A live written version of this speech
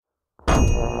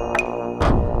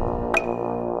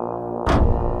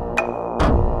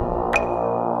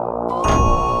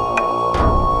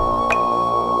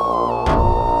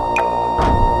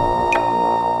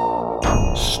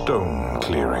Stone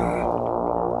Clearing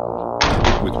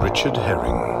with Richard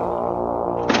Herring.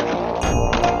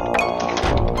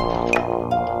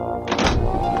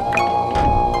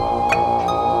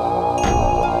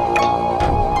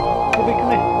 Wolfie, come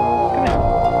here. Come here.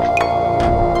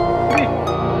 Come here.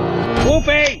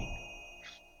 Wolfie!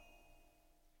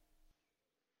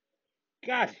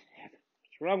 God,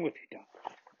 what's wrong with you, dog?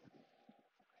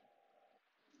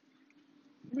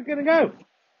 Where are we going to go?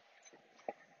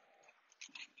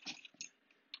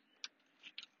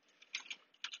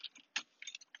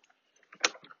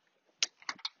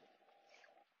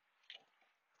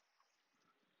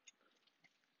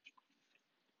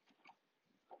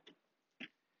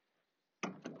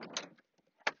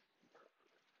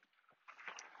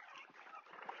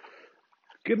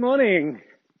 Good morning.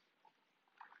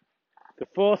 The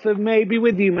 4th of May be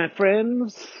with you, my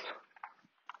friends.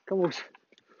 Come on.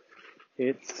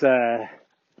 It's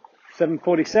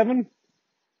 7:47.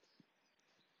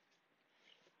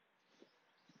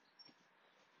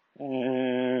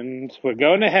 And we're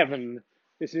going to heaven.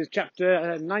 This is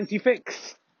chapter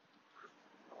 96.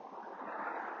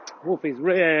 Wolfie's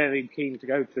really keen to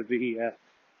go to the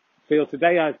field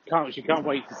today. She can't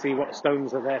wait to see what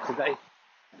stones are there today.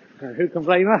 Who can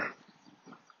blame her?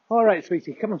 All right,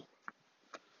 sweetie, come on.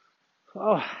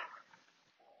 Oh.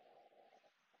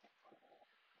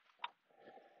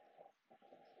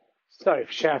 Sorry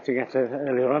for shouting at her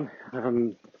earlier on.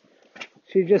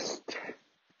 She just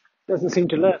doesn't seem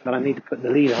to learn that I need to put the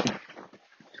lead on.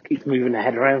 Just keeps moving her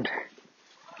head around.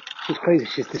 She's crazy.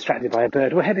 She's distracted by a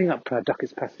bird. We're heading up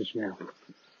Duckett's Passage now.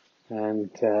 And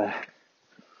the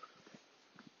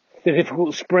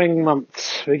difficult spring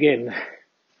months begin,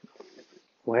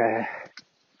 where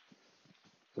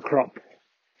the crop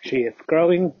sheeth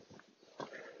growing,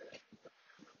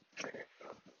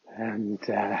 and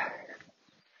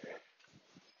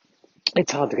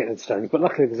it's hard to get the stones, but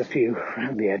luckily there's a few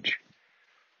around the edge,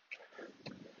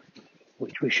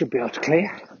 which we should be able to clear.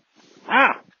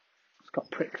 Ah! It's got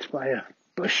pricked by a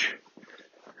bush.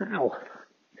 Ow!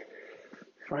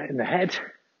 Right in the head.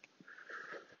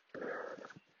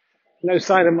 No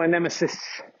sign of my nemesis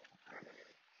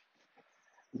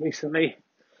recently.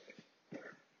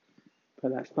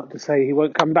 But that's not to say he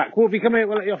won't come back. Wolfie, come here.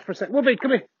 We'll let you off for a sec. Wolfie,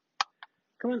 come here.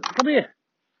 Come on, come here.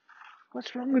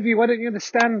 What's wrong with you? Why don't you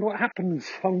understand what happens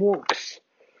on walks?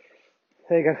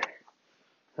 There you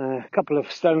go. A couple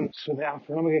of stones with the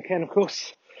Alfa Omega Ken, of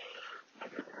course.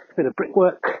 A bit of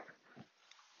brickwork.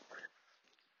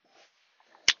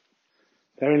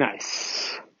 Very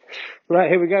nice. Right,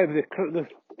 here we go. The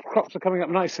crops are coming up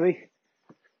nicely.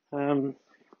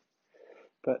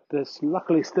 But there's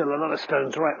luckily still a lot of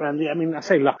stones right around I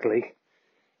say luckily.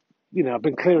 You know, I've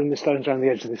been clearing the stones around the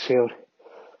edge of this field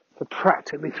for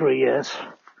practically 3 years.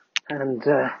 And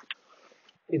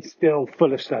it's still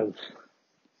full of stones.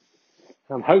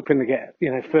 I'm hoping to get,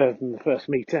 further than the first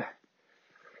metre.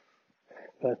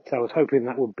 But I was hoping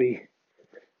that would be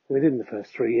within the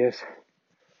first 3 years.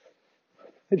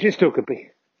 It just still could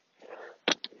be.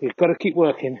 You've got to keep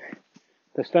working.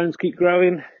 The stones keep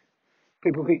growing.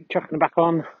 People keep chucking them back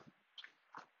on.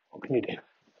 What can you do?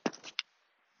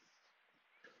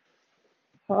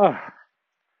 Oh,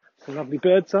 some lovely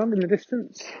bird sound in the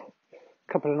distance.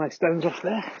 A couple of nice stones off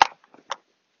there.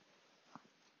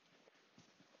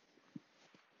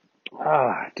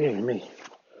 Ah, dear me.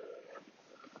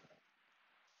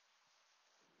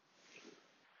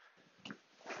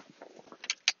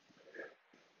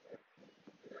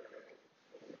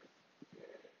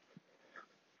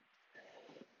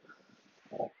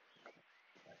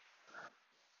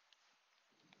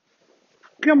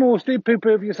 Come on, Steve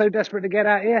Poo-Poo, if you're so desperate to get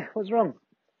out here. What's wrong?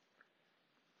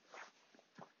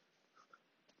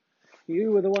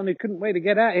 You were the one who couldn't wait to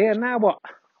get out here. Now what?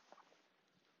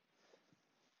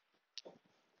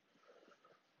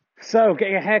 So,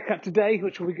 getting a haircut today,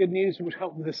 which will be good news, which will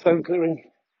help with the stone clearing.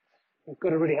 You've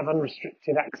got to really have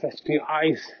unrestricted access to your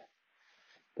eyes.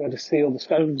 Be able to see all the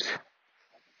stones.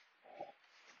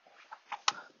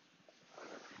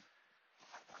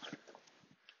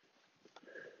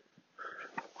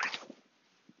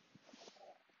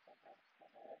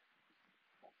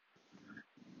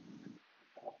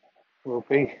 We'll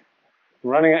be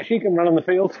running. Actually, you can run on the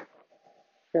field.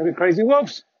 It's going to be crazy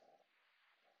wolves.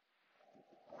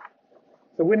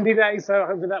 It's a windy day, so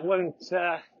hopefully that won't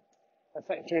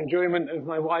affect your enjoyment of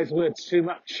my wise words too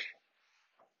much.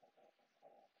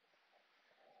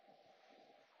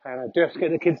 And I do have to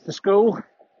get the kids to school.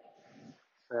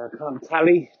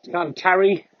 Can't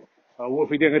tarry. Or what if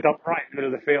we're doing a dot right in the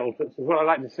middle of the field? Which is what I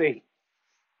like to see.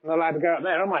 I'm not allowed to go up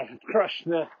there, am I? Crush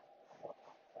the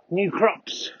new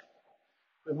crops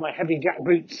with my heavy jack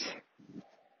boots.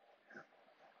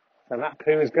 And that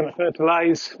poo is going to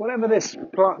fertilise whatever this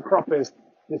plant crop is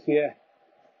this year.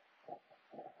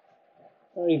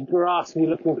 Very grassy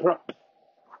looking crop.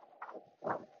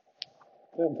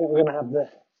 Don't think we're going to have the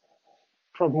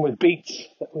problem with beets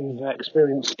that we've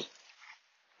experienced.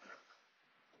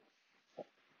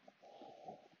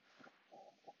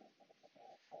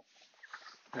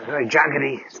 A very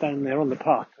jaggedy stone there on the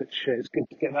path, which is good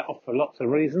to get that off for lots of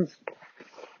reasons.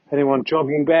 Anyone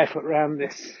jogging barefoot around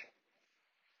this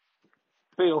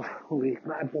field will be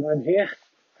glad that I'm here.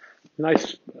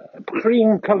 Nice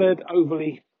cream-coloured,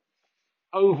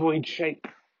 ovoid shape,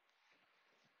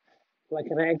 like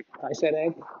an egg. I said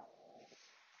egg.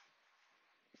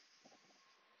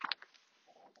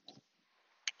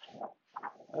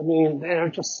 I mean, there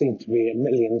just seem to be a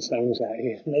million stones out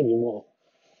here, maybe more.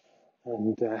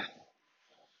 And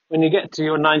when you get to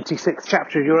your 96th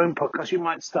chapter of your own podcast, you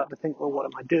might start to think, well, what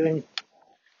am I doing?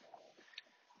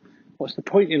 What's the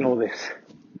point in all this?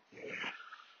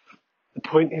 The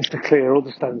point is to clear all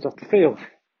the stones off the field.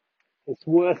 It's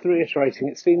worth reiterating.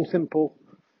 It seems simple.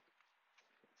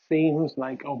 Seems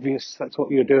like obvious that's what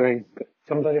you're doing. But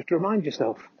sometimes you have to remind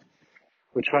yourself.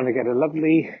 We're trying to get a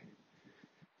lovely,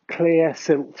 clear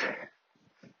silt,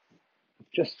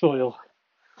 just soil,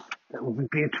 that will be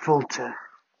beautiful to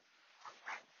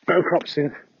grow crops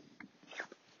in,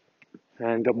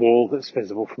 and a wall that's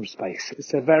visible from space.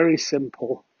 It's a very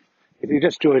simple, if you're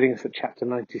just joining us at chapter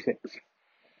 96, it's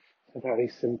a very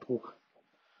simple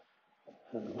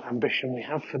ambition we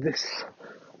have for this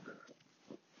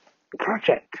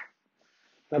project.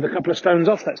 Another couple of stones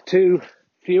off, that's 2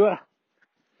 fewer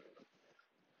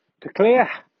to clear,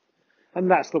 and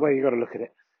that's the way you've got to look at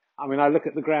it. I mean, I look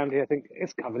at the ground here, I think,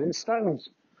 it's covered in stones.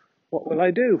 What will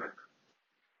I do?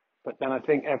 But then I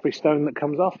think every stone that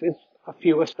comes off is a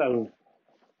fewer stone.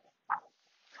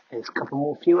 Here's a couple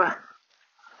more fewer.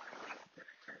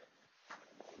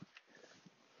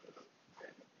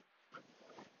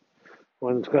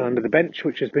 One's gone under the bench,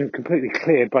 which has been completely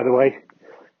cleared, by the way.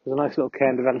 There's a nice little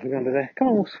cairn developing under there. Come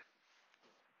on, Wolves.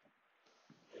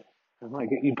 I might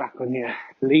get you back on your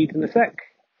lead in a sec.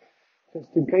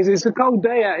 Just in case. It's a cold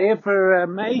day out here for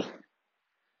May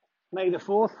the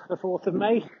 4th of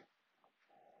May.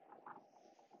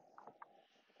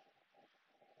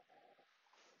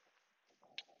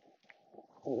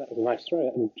 Oh, that was a nice throw.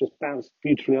 That just bounced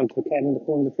beautifully onto the cairn in the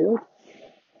corner of the field.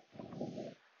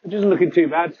 Which isn't looking too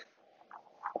bad.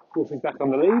 Wolf is back on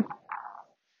the lead.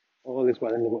 All is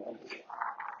well in the world.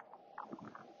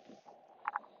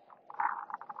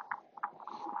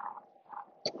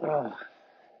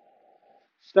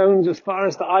 Stones as far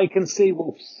as the eye can see,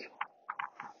 Wolves.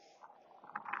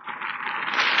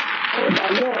 Oh my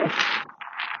Lord!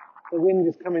 The wind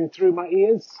is coming through my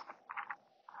ears.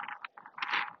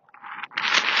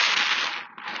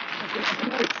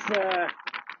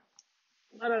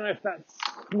 I don't know if that's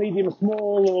medium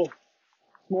small or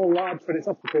small large, but it's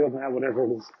off the field now, whatever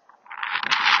it is.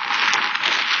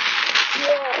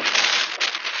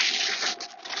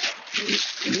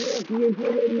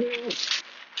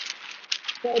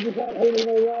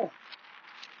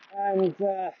 And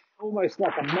almost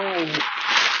like a mine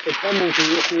pretending to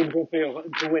walk into a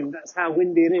field to wind. That's how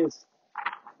windy it is.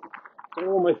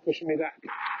 They're almost pushing me back,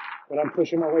 but I'm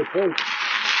pushing my way through.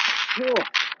 Oh.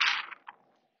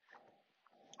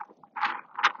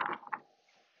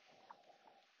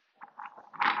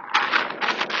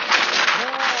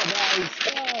 My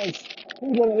stars!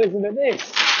 Who's going to listen to this?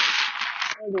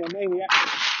 Only a maniac.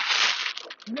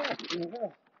 Nothing, huh?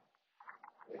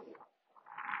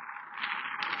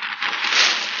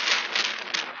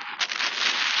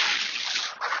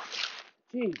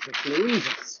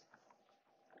 Jesus.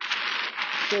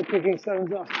 Still picking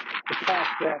stones off the path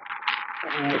there.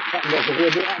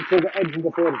 We'll be up to the edge of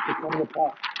the field to become the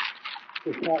path.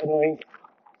 It's quite annoying.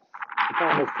 The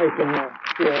farmer's taken the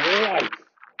field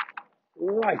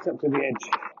right up to the edge.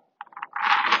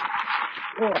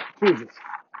 Oh, Jesus.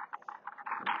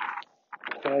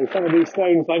 So some of these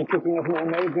stones I'm picking up now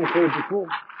may have been cleared before.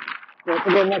 But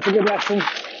again, that's a good lesson.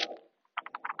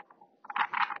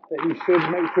 That you should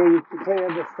make sure you clear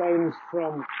the stones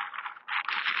from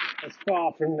as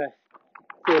far from the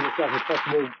field itself as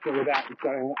possible, but without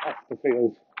going off the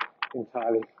field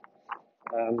entirely.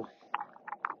 And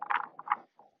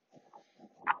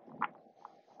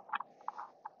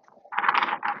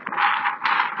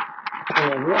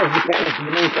as the case in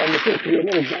the meantime, there seems to be a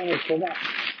little damage to that.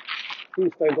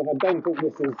 These stones off. I don't think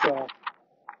this is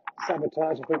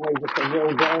sabotage. I think maybe just got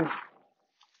rolled down.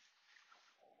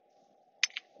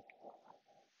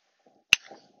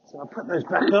 So I'll put those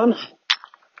back on.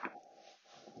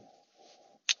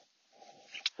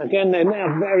 Again, they're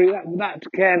now that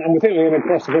can, and we're thinking of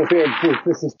across the field,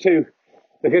 this is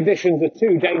the conditions are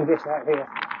too dangerous out here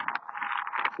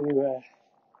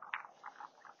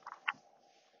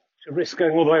to risk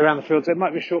going all the way around the field. So it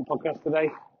might be a short podcast today.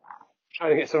 Try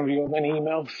to get some of your many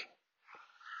emails.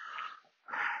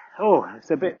 Oh,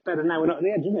 it's a bit better now we're not at the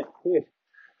edge, isn't it?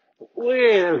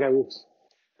 Weird. There we go. Oops.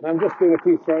 And I'm just doing a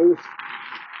few throws.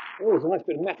 Oh, there's a nice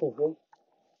bit of metal here.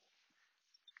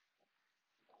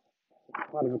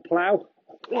 Part of a plough.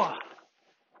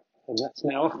 And that's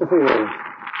now off the field.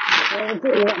 I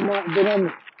think that might have been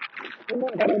on. We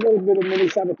might have had a little bit of mini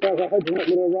sabotage. I hope I'm not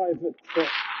going to arrive at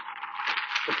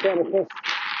the surface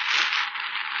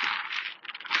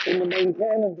in the main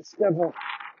can and discover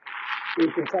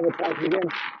we can sabotage again.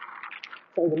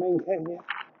 So the main can, yeah.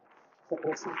 So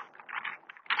awesome.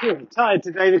 I'm tired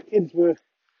today. The kids were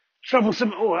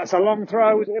troublesome. Oh, that's a long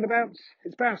throw. Is it going to bounce?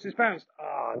 It's bounced.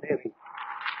 Ah, nearly.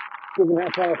 Given how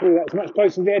far through, that's much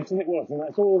closer to the edge than it was, and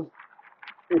that's all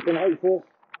we can hope for.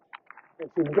 If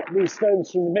we can get these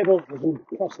stones from the middle as we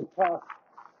cross the path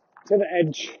to the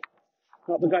edge,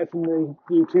 not the guy from the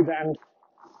U2 band,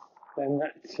 then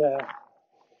that's,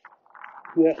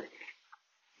 yeah,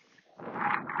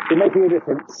 it's making a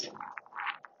difference.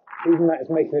 Even that is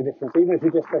making a difference. Even if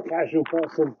you're just a casual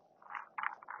person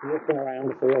walking around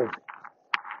the field,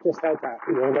 just help out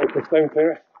your local stone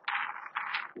clearer.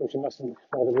 Which you mustn't,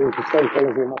 well, the rules of stone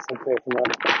clearing you mustn't clear from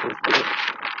other sections.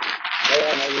 There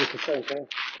are no rules of stone clearing.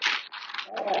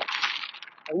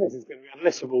 And this is going to be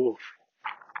unlistenable.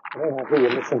 I don't know who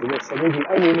will listen to this.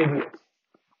 Only an idiot.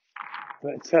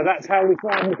 But that's how we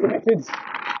find the committed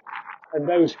and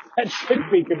those that should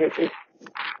be committed.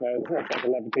 No, there's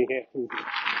no levity here.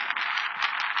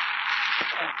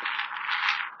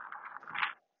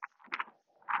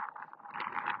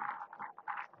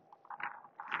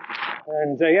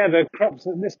 And yeah, the crops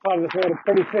at this part of the field are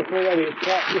pretty thick already.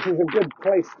 This is a good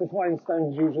place to find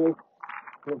stones usually.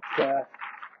 But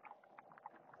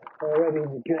already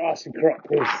the grassy crop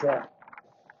is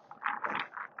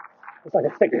it's like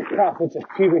a thick carpet of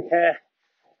pubic hair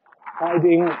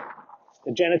hiding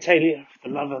the genitalia of the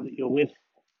lover that you're with.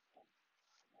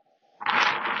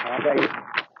 Are they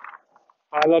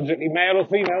biologically male or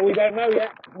female? We don't know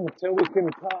yet until we can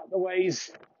part the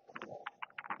ways.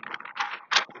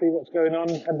 See what's going on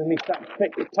underneath that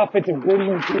thick tuffet of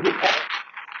green pubic hair.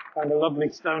 Found a lovely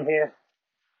stone here.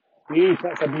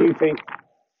 That's a beauty.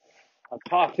 I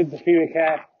parted the pubic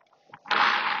hair.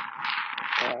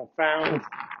 Found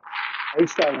a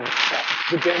stone.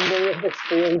 That's the gender of this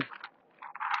field.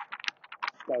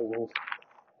 Stones.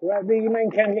 Right, the main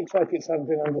can looks like it's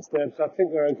something undisturbed, so I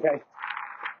think we're okay.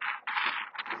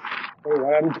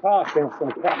 Anyway, I'm passing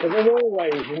some crap as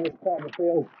always in this part of the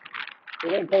field. We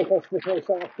don't come across this way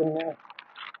so often now.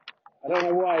 I don't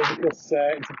know why, because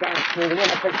it's a bounce. The one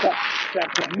I picked up,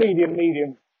 that's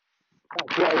medium.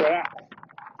 That's where we're at.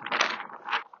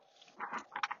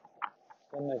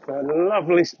 And there's a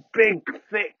lovely, big,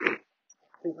 thick. I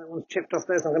think that one's chipped off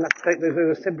there, so I'm going to have to take those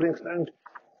little sibling stones.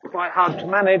 Quite hard to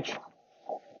manage.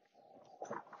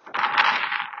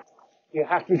 You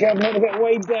have to be careful not to get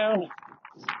weighed down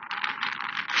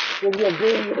with your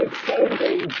green stone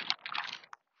beam.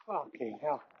 Fucking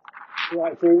hell.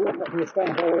 Right, so we walk up to the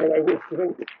stone hole where I wish to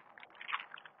think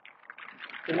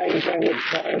the main thing looks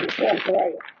fine. It's not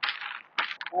great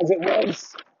as it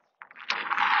was.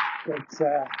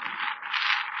 But,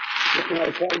 looking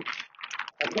okay.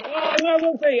 Oh, no,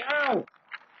 Wolfie! Ow!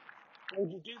 Why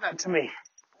would you do that to me?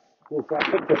 Wolfie, I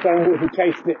picked the stone, Wolfie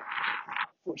chased it.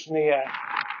 Fortunately,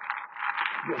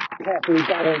 the carefully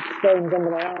balanced stones under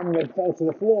my arm that fell to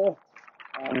the floor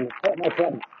and hurt my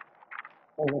thumb.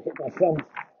 I'm going to hit my thumb.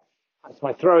 That's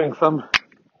my throwing thumb.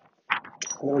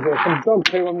 There was some dog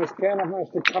poo on this can. I've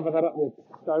managed to cover that up with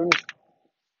stones.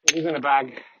 It is in a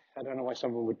bag. I don't know why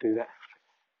someone would do that.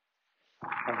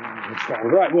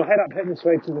 Right, we'll head this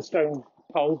way to the stone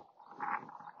pole.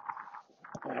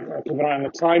 I'll keep an eye on the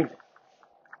time.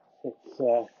 It's,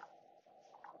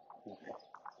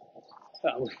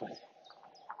 that was fine.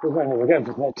 We've only been going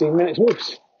for 13 minutes.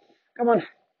 Whoops. Come on.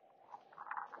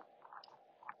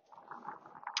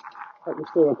 Hope we're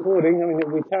still recording. I mean, it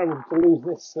would be terrible to lose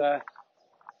this.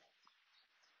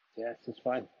 Yes, it's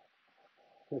fine.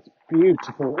 It's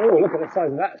beautiful. Oh, look at the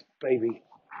size of that baby.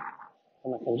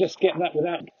 And I can just get that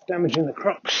without damaging the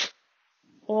crops.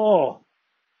 Oh,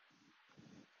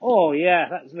 yeah,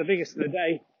 that's the biggest of the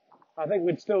day. I think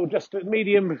we'd still just at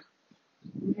medium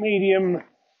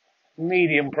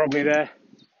medium probably there.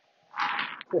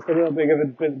 Just a little bigger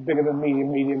than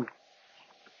medium.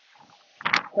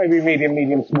 Maybe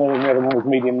medium, small, and the other one was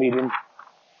medium.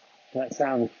 That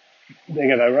sounds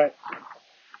bigger though, right?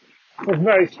 It's a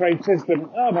very strange system.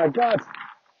 Oh my god.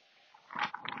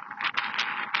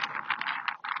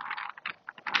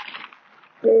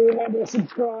 Do remember to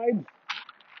subscribe.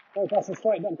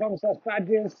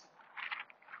 podcaststrike.com/badges.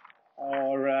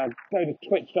 Or go to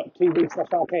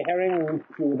twitch.tv/rkherring, and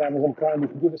if you're with Amazon Prime, you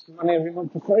can give us some money every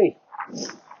month for free.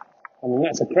 I mean,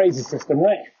 that's a crazy system,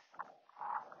 right?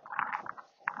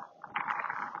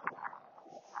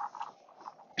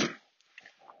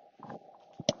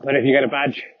 But if you get a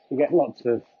badge, you get lots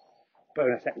of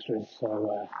bonus extras.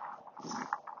 So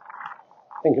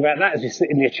think about that as you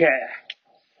sit in your chair.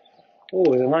 Oh,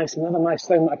 there's another nice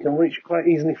stone that I can reach quite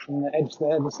easily from the edge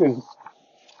there. This is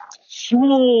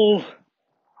small,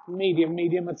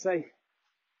 medium, I'd say.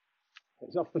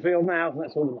 It's off the field now, and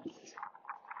that's all that matters.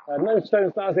 No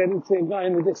stone stars here. I didn't see a guy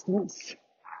in the distance.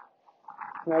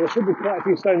 Now, there should be quite a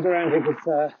few stones around here, but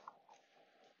I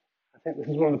think this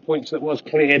is one of the points that was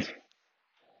cleared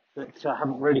that I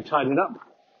haven't really tidied up.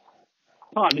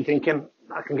 Partly thinking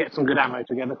I can get some good ammo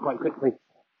together quite quickly.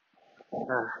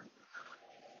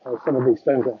 So some of these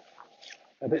stones are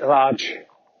a bit large.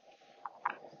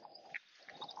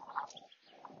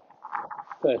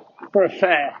 For a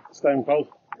fair stone pole.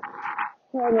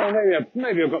 Oh no,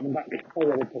 maybe I've got them back.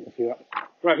 Maybe I did pick a few up.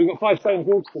 Right, we've got 5 stone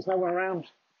groups, there's no one around.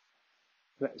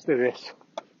 Let's do this.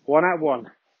 1 out of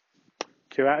 1.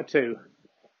 2 out of 2.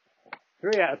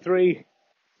 3 out of 3.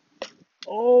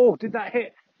 Oh, did that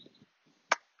hit?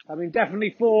 I mean,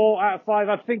 definitely 4 out of 5.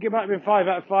 I think it might have been 5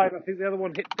 out of 5. I think the other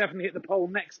one definitely hit the pole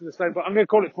next to the stone, but I'm going to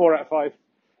call it 4 out of 5.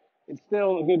 It's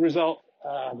still a good result,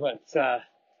 but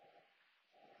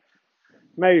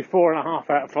maybe 4.5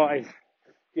 out of 5.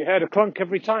 You heard a clunk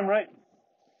every time, right?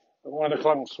 But one of the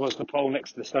clunks was the pole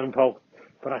next to the stone pole.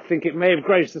 But I think it may have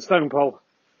grazed the stone pole.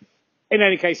 In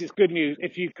any case, it's good news.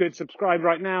 If you could subscribe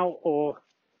right now or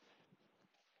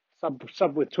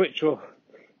sub with Twitch or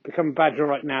become a badger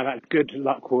right now, that good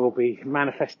luck will be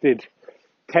manifested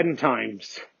 10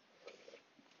 times.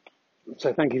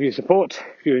 So thank you for your support.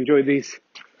 If you enjoy these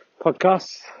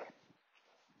podcasts,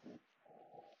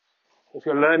 if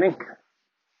you're learning,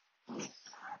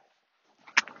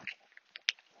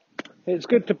 it's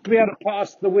good to be able to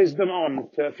pass the wisdom on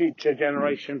to a future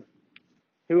generation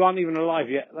who aren't even alive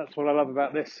yet. That's what I love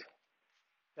about this.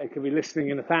 They could be listening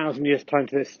in 1,000 years' time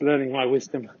to this, learning my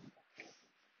wisdom.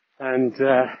 And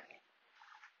the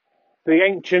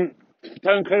ancient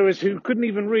stone clearers who couldn't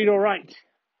even read or write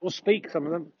or speak, some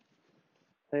of them,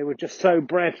 they were just so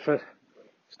bred for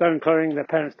stone clearing, their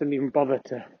parents didn't even bother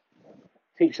to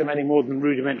teach them any more than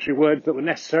rudimentary words that were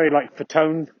necessary, like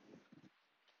fatone,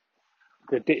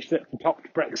 the ditch that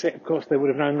topped Brexit. Of course, they would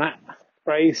have known that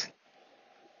phrase.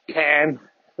 Cairn,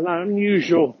 an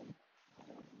unusual.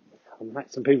 I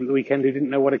met some people at the weekend who didn't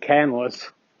know what a cairn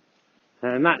was,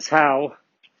 and that's how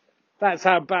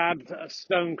bad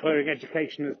stone clearing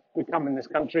education has become in this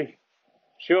country.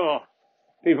 Sure,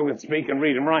 people can speak and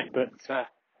read and write, but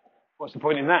what's the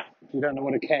point in that if you don't know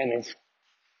what a cairn is?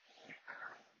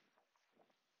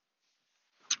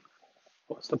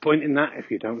 What's the point in that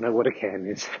if you don't know what a cairn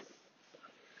is?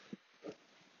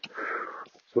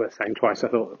 It's worth saying twice. I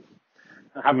thought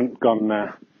I haven't gone,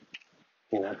 I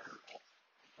haven't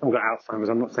got Alzheimer's.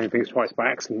 I'm not saying things twice by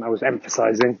accident. I was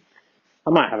emphasising. I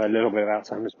might have a little bit of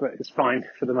Alzheimer's, but it's fine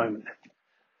for the moment.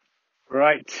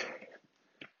 Right.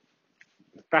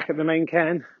 Back at the main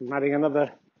cairn. I'm adding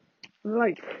another,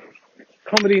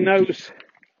 comedy nose,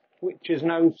 witch's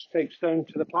nose shaped stone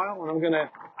to the pile, and I'm going to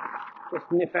just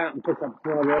nip out and pick up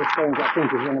one of the other stones. I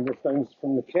think is one of the stones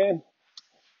from the cairn.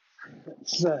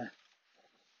 It's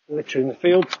littering the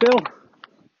field still.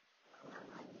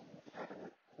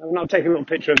 I'm not taking a little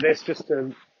picture of this just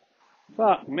to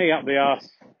fuck me up the arse.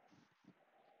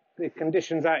 The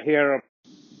conditions out here are...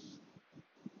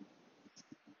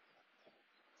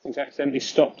 I think I accidentally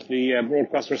stopped the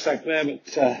broadcast for a sec there,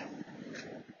 but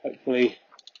hopefully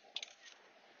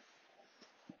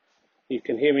you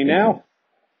can hear me now.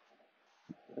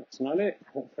 That's not it.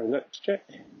 Let's check.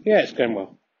 Yeah, it's going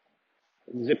well.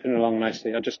 It's zipping along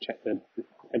nicely. I'll just check the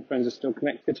headphones are still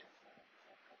connected.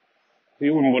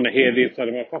 You wouldn't want to hear the inside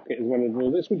of my pocket as well as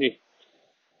all this, would you?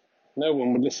 No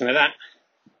one would listen to that.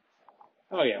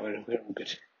 Oh yeah, we're all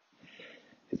good.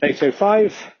 It's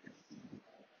 8:05,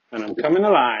 and I'm coming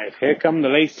alive. Here come the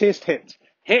latest hits.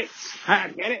 Hits!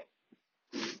 Get it?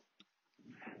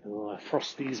 Oh,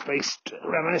 Frosties-based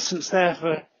reminiscence there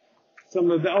for some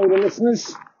of the older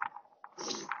listeners.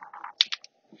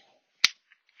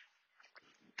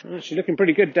 Actually looking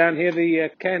pretty good down here. The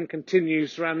cairn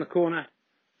continues around the corner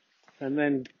and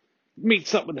then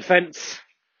meets up with the fence,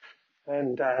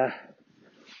 and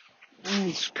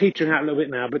it's petering out a little bit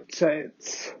now, but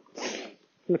it's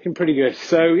looking pretty good.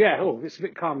 So yeah, it's a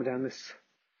bit calmer down this.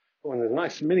 Oh, and there's a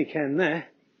nice mini cairn there.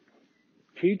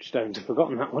 Huge stones, I've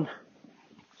forgotten that one.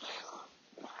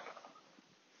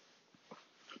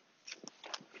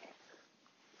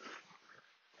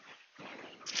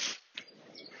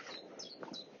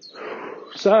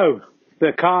 So,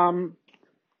 the calm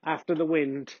after the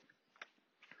wind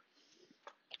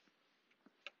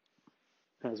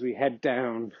as we head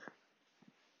down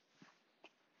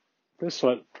the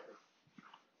slope.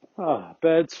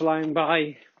 Birds flying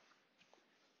by.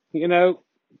 You know,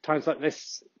 times like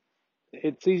this,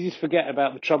 it's easy to forget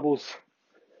about the troubles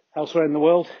elsewhere in the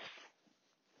world.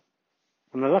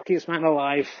 I'm the luckiest man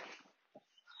alive.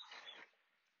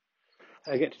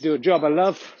 I get to do a job I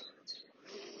love.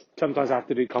 Sometimes I have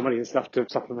to do comedy and stuff to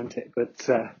supplement it, but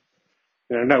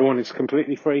no one is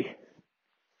completely free.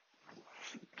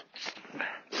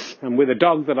 And with a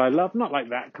dog that I love, not like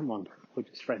that, come on, we're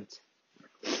just friends.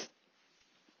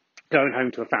 Going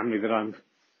home to a family that I'm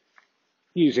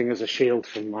using as a shield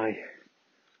from my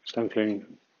stone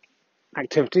clearing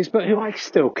activities, but who I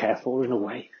still care for in a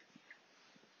way.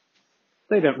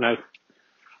 They don't know,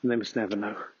 and they must never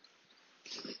know.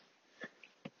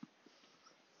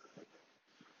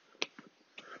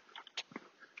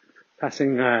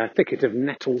 Passing a thicket of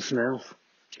nettles now.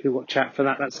 Do watch out for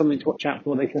that. That's something to watch out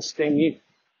for. They can sting you.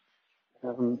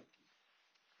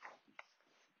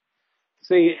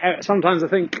 Sometimes I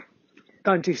think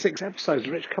 96 episodes,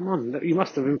 Rich, come on. You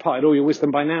must have imparted all your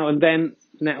wisdom by now, and then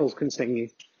nettles can sting you.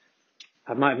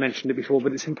 I might have mentioned it before,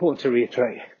 but it's important to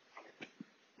reiterate.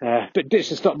 But ditch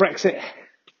to stop Brexit.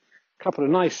 A couple of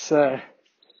nice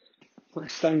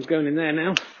stones going in there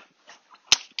now.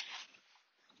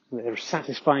 There's a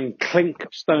satisfying clink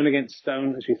of stone against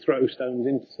stone as you throw stones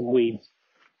into some weeds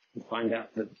and find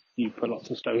out that you put lots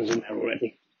of stones in there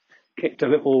already. Kicked a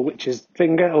little witch's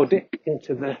finger or dick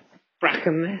into the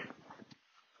bracken there.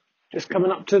 Just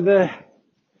coming up to the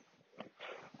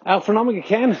Alpha and Omega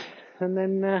cairn and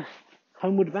then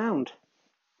homeward bound.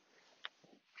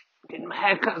 Getting my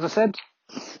hair cut, as I said.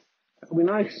 That'll be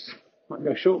nice. Might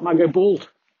go short, might go bald.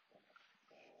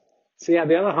 See how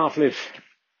the other half live.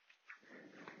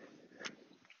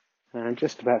 And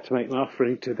just about to make my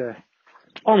offering to the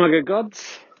Omega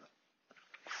gods.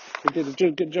 They did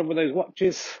a good job with those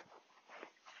watches.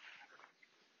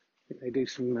 I think they do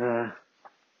some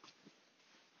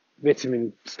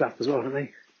vitamin stuff as well, don't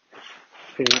they?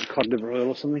 Feeling like cod liver oil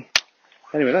or something.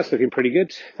 Anyway, that's looking pretty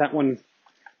good. That one,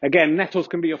 again, nettles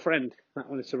can be your friend. That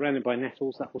one is surrounded by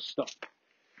nettles. That will stop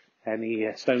any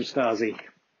Stone Stasi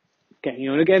getting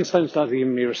you. And again, Stone Stasi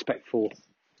giving me a respectful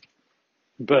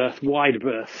berth, wide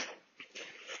berth.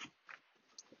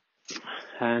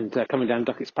 And coming down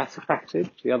Duckett's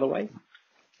Passage the other way.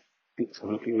 Let's have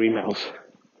a look at your emails.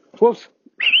 Whoops.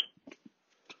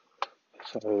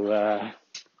 So,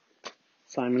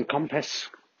 Simon Compost.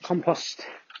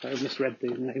 I misread the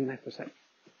name there for a sec.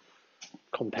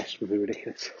 Compest would be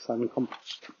ridiculous. Simon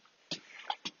Compost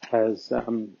has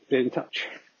been in touch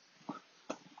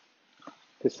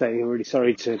to say you're really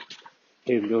sorry to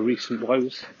hear your recent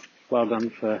woes. Well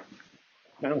done for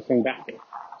bouncing back.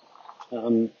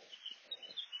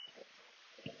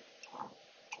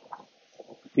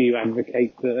 Do you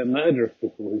advocate the murder of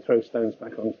people who throw stones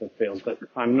back onto the field? But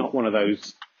I'm not one of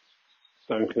those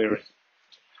stone clearers.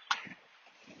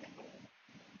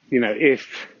 You know,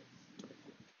 if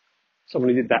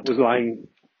somebody did that, was lying,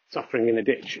 suffering in a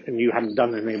ditch, and you hadn't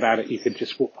done anything about it, you could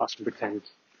just walk past and pretend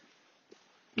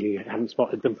you hadn't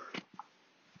spotted them.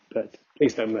 But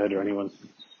please don't murder anyone.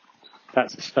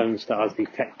 That's a Stone Stasi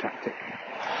tech tactic.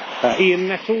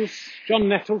 John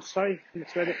Nettles, I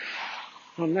misread it.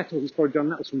 John Nettles is probably John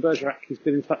Nettles from Bergerac. He's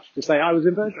been in touch to say, I was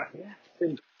in Bergerac. Yeah,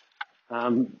 it's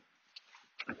him.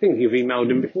 I think you've emailed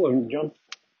him before, haven't you,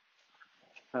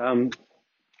 John?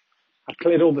 I've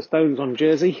cleared all the stones on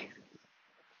Jersey.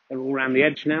 They're all around the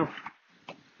edge now.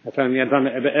 If only I'd done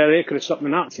it a bit earlier, could have stopped the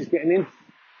Nazis getting in.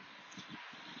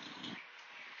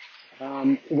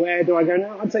 Where do I go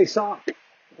now? I'd say Sark.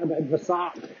 A bit of a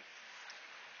Sark.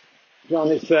 John,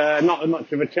 it's not as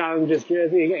much of a challenge as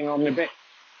Jersey. You're getting on a bit.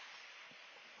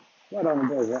 Well done,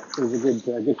 Bergerac. It was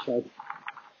a good show.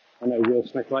 I know Will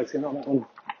Smith likes it, not that one.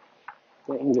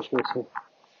 The English whistle.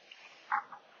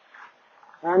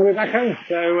 And we're back home.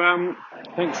 So,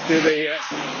 thanks to the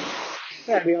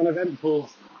fairly uneventful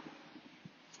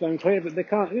Stone Clear, but they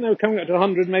can't, coming up to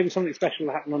 100, maybe something special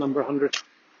will happen on number 100.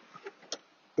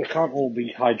 They can't all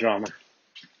be high drama.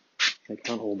 They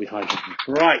can't all be hydrogen.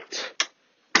 Right.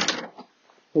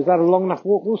 Was that a long enough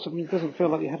walk, Wilson? It doesn't feel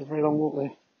like you had a very long walk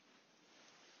there.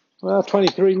 Well,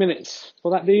 23 minutes.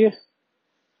 Will that do you?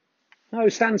 No,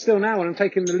 stand still now when I'm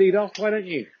taking the lead off. Why don't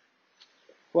you?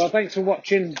 Well, thanks for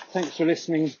watching. Thanks for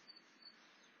listening.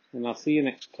 And I'll see you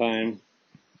next time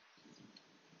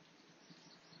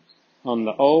on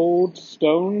the old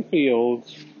stone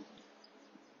fields.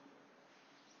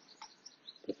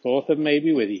 The 4th of May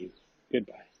be with you.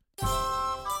 Goodbye.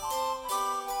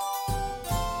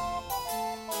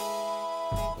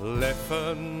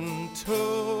 Listen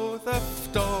to the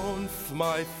stones,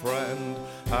 my friend,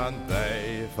 and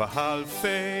they've a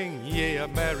halfing ye a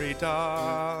merry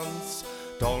dance.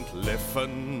 Don't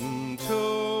listen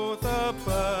to the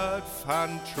bird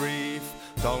and trees,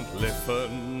 don't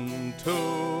listen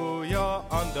to your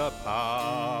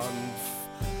underpants.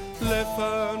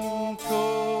 Listen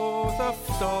to the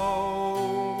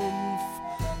stones,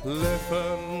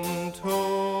 listen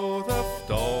to the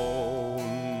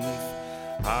stones,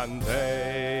 and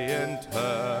they in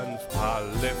turn shall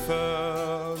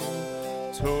listen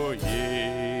to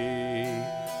ye,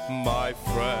 my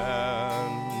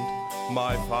friend,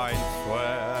 my fine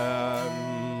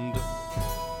friend.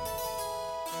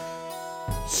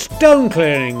 Stone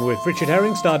Clearing with Richard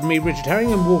Herring starred me, Richard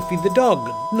Herring, and Wolfie the dog.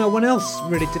 No one else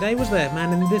really today, was there?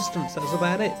 Man in the Distance, that was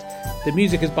about it. The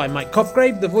music is by Mike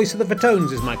Cofgrave. The voice of the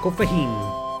Fatones is Michael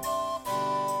Fahim.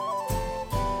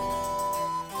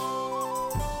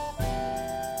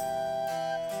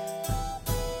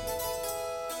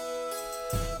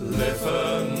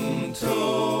 Listen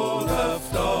to the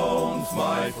stones,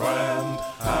 my friend,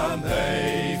 and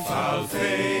they shall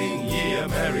sing ye a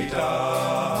merry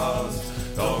dance.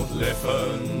 Don't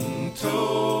listen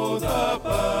to the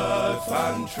birds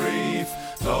and trees,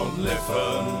 don't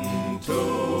listen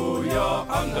to your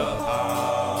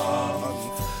underpants.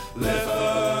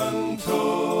 Listen to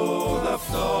the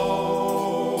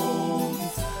stones,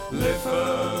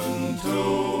 listen to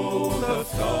the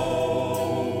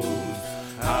stones,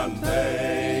 and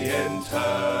they in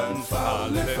turn shall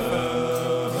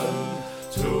listen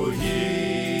to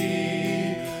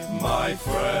ye, my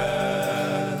friend.